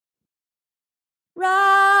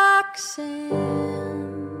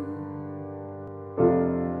Roxanne,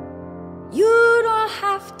 you don't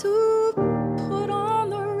have to put on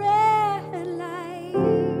the red light.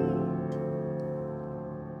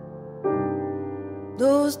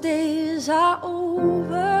 Those days are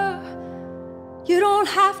over. You don't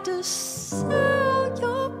have to sell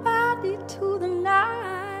your body to the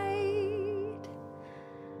night.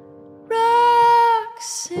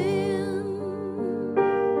 Roxanne,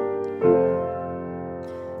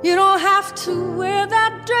 you don't have to wear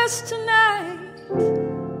that dress tonight.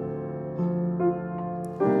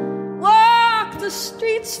 Walk the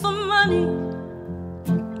streets for money,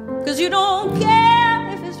 'cause you don't care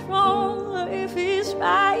if it's wrong or if it's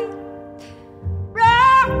right.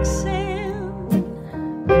 Roxanne,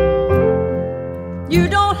 you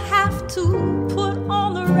don't have to put on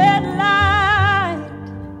the red light.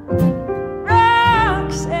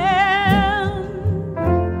 Roxanne,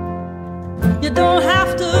 you don't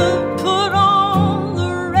have to put on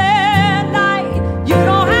the red light. You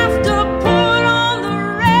don't have to put on the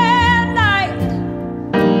red light.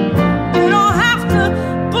 You don't have to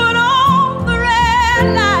put on the red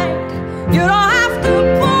light. You don't have to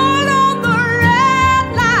put on the red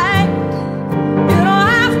light. You don't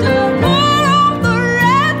have to put on the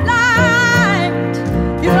red light.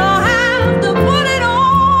 You don't have to put it on.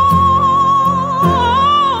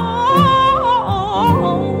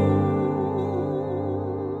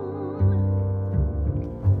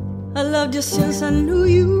 I loved you since I knew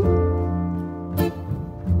you,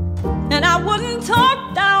 and I wouldn't talk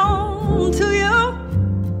down to you.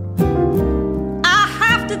 I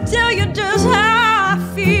have to tell you just how I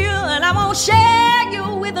feel, and I won't share you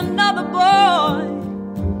with another boy.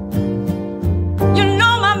 You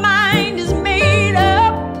know my mind is made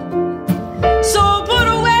up, so put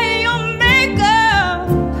away your makeup.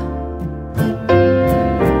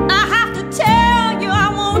 I have to tell you, I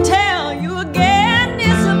won't tell you again,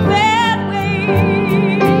 it's a bad way.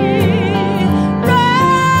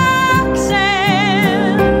 Roxanne,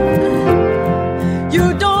 you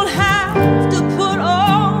don't have to put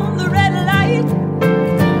on the red light.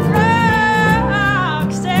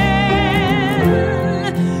 Roxanne,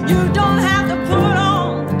 you don't have to put on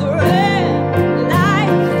the red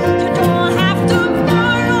light. You don't have to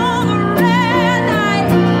put on the red light.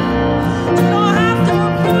 You don't have to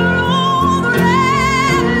put on the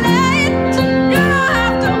red light. You don't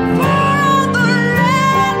have to put on the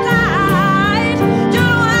red light. You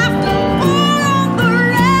don't have to put on the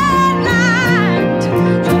red light.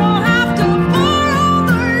 You don't have to put on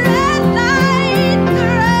the red light.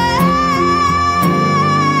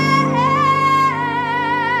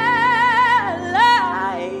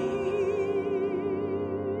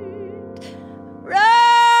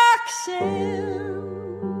 Roxanne,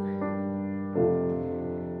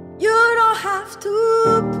 you don't have to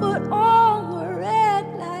put on the red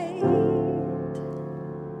light.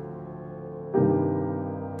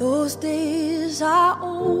 Those days are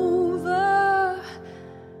over.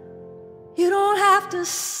 You don't have to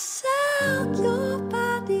sell your